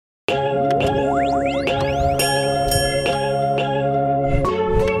What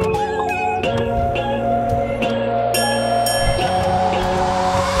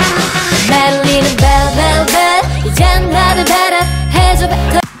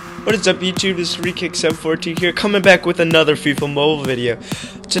is up YouTube, this is Freekickers here, coming back with another FIFA mobile video.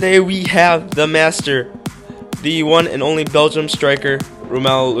 Today we have the master, the one and only Belgium striker,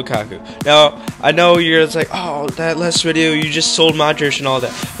 Romelu Lukaku. Now, I know you're just like, oh, that last video, you just sold Modric and all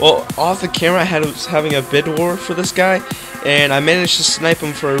that. Well, off the camera, I was having a bid war for this guy, and I managed to snipe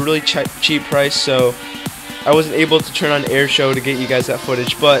him for a really cheap price, so I wasn't able to turn on air show to get you guys that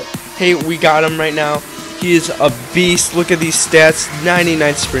footage. But, hey, we got him right now. He is a beast. Look at these stats: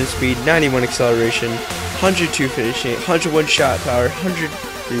 99 sprint speed, 91 acceleration, 102 finishing, 101 shot power,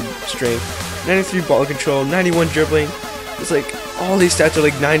 103 strength, 93 ball control, 91 dribbling. It's like all these stats are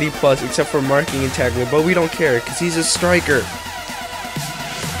like 90 plus except for marking and tackling, but we don't care because he's a striker.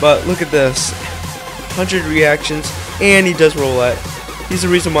 But look at this, 100 reactions, and he does roulette. He's the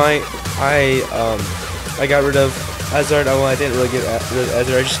reason why I got rid of Hazard. Well, I didn't really get rid of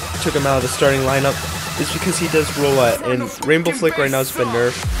Hazard. I just took him out of the starting lineup. It's because he does roulette, and Rainbow Flick right now has been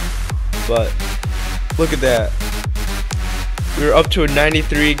nerfed. But look at that. We were up to a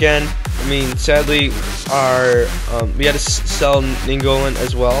 93 again. I mean, sadly, we had to sell Ningolan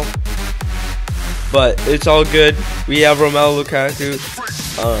as well. But it's all good. We have Romelu Lukaku.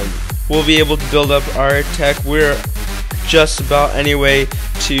 We'll be able to build up our attack. We're just about anyway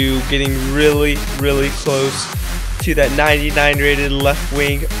to getting really close to that 99 rated left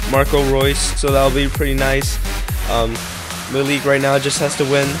wing Marco Reus, so that'll be pretty nice. The league right now just has to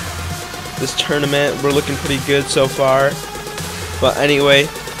win this tournament. We're looking pretty good so far. But anyway,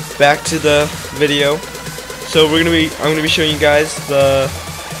 back to the video. So I'm gonna be showing you guys the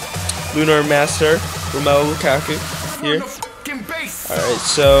Lunar Master Romelu Lukaku here. Alright,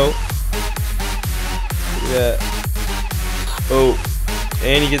 so yeah. Oh,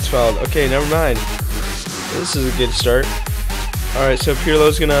 and he gets fouled. Okay, never mind. This is a good start. Alright, so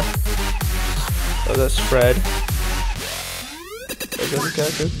Pirlo's gonna... Oh, that's Fred. Is that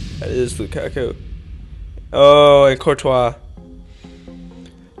Lukaku? That is Lukaku. Oh, and Courtois.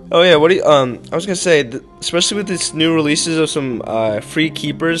 Oh yeah, what do you... I was gonna say, especially with these new releases of some free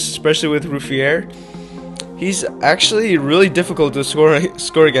keepers, especially with Rufier, he's actually really difficult to score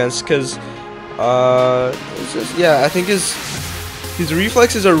against, because yeah, I think his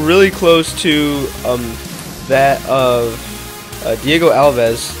reflexes are really close to that of Diego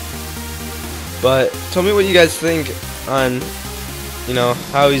Alves. But tell me what you guys think on, you know,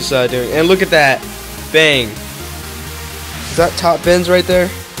 how he's doing. And look at that, bang! Is that top bins right there?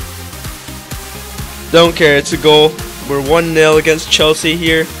 Don't care, it's a goal. We're 1-0 against Chelsea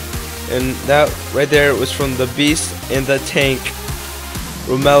here, and that right there was from the beast and the tank,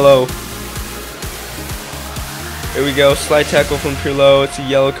 Romelu. Here we go, slide tackle from Pirlo. It's a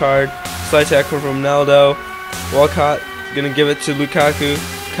yellow card. Slide tackle from Ronaldo. Walcott is going to give it to Lukaku.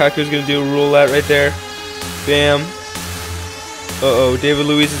 Lukaku's going to do a roulette right there. Bam. Uh-oh, David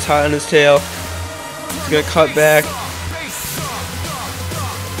Luiz is hot on his tail. He's going to cut back.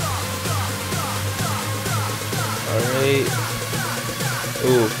 Alright.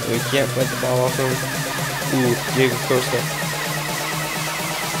 Ooh, we can't fight the ball off him. Ooh, Diego Costa.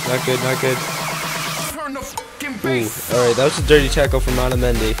 Not good, not good. Ooh, alright, that was a dirty tackle from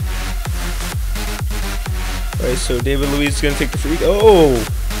Otamendi. Alright, so David Luiz is going to take the free. Oh!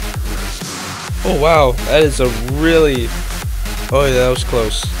 Oh, wow. That is a really... Oh, yeah, that was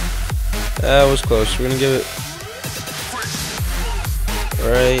close. That was close. We're going to give it...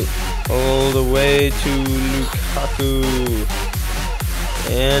 Alright, all the way to Lukaku.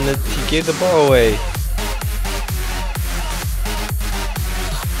 And he gave the ball away.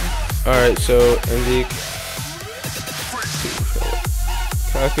 Alright, so Enzik.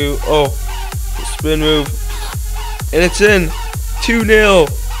 Lukaku. Oh! Spin move. And it's in. 2-0.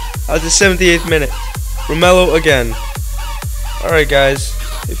 That was the 78th minute. Romelu again. Alright guys,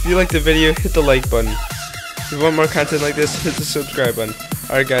 if you liked the video, hit the like button. If you want more content like this, hit the subscribe button.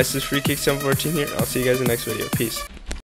 Alright guys, this is Freekickers here. I'll see you guys in the next video. Peace.